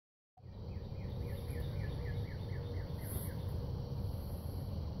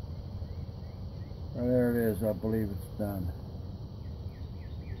There it is. I believe it's done.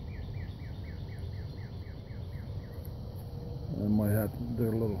 I might have to do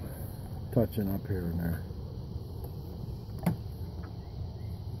a little touching up here and there.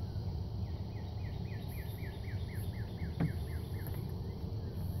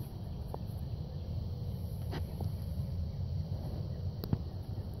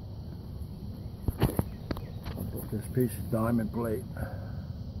 I'll put this piece of diamond plate.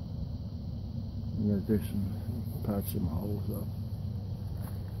 I'm going to do patch some holes up.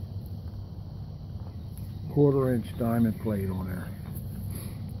 1/4-inch diamond plate on there.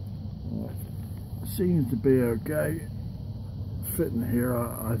 Well, seems to be okay. Fitting here.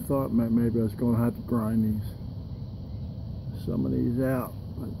 I thought maybe I was going to have to grind some of these out,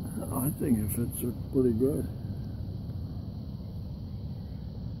 but I think it fits pretty good.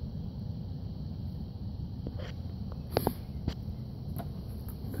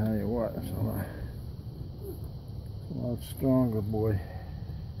 Tell you what, it's a lot stronger, boy,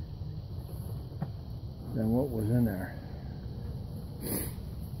 than what was in there.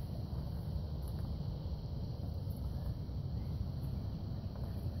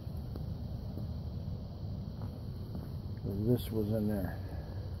 This was in there.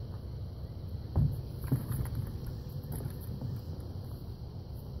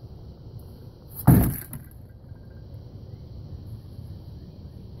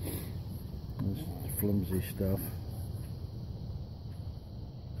 This flimsy stuff.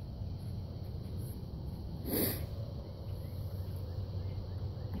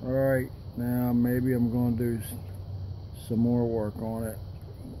 Alright, now maybe I'm going to do some more work on it.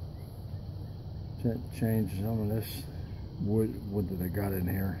 Change some of this wood that I got in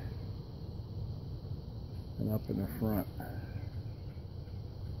here and up in the front.